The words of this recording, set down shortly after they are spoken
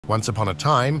Once upon a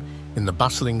time, in the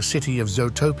bustling city of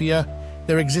Zootopia,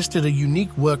 there existed a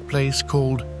unique workplace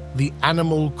called the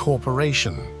Animal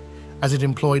Corporation, as it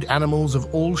employed animals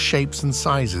of all shapes and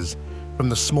sizes, from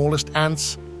the smallest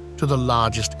ants to the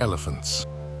largest elephants.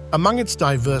 Among its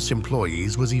diverse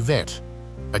employees was Yvette,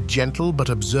 a gentle but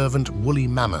observant woolly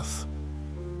mammoth.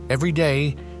 Every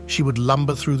day, she would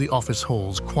lumber through the office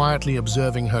halls, quietly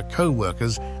observing her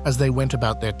co-workers as they went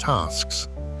about their tasks.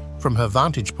 From her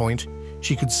vantage point,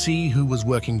 she could see who was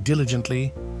working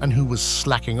diligently and who was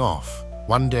slacking off.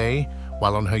 One day,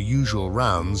 while on her usual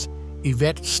rounds,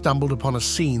 Yvette stumbled upon a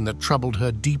scene that troubled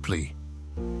her deeply.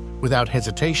 Without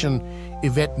hesitation,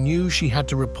 Yvette knew she had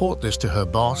to report this to her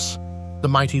boss, the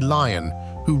mighty lion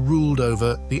who ruled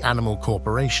over the Animal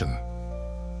Corporation.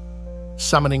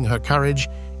 Summoning her courage,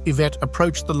 Yvette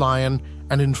approached the lion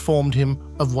and informed him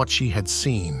of what she had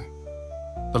seen.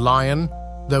 The lion,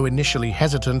 though initially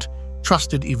hesitant,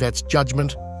 trusted Yvette's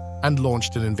judgment and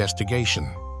launched an investigation.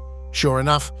 Sure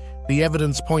enough, the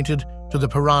evidence pointed to the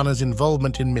piranha's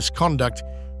involvement in misconduct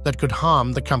that could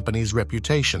harm the company's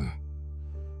reputation.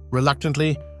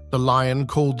 Reluctantly, the lion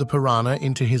called the piranha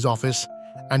into his office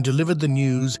and delivered the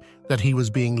news that he was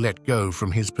being let go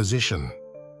from his position.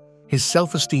 His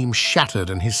self-esteem shattered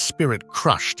and his spirit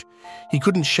crushed. He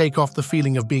couldn't shake off the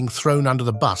feeling of being thrown under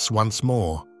the bus once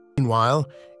more. Meanwhile,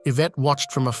 Yvette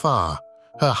watched from afar,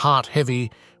 her heart heavy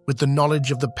with the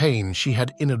knowledge of the pain she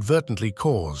had inadvertently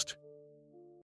caused.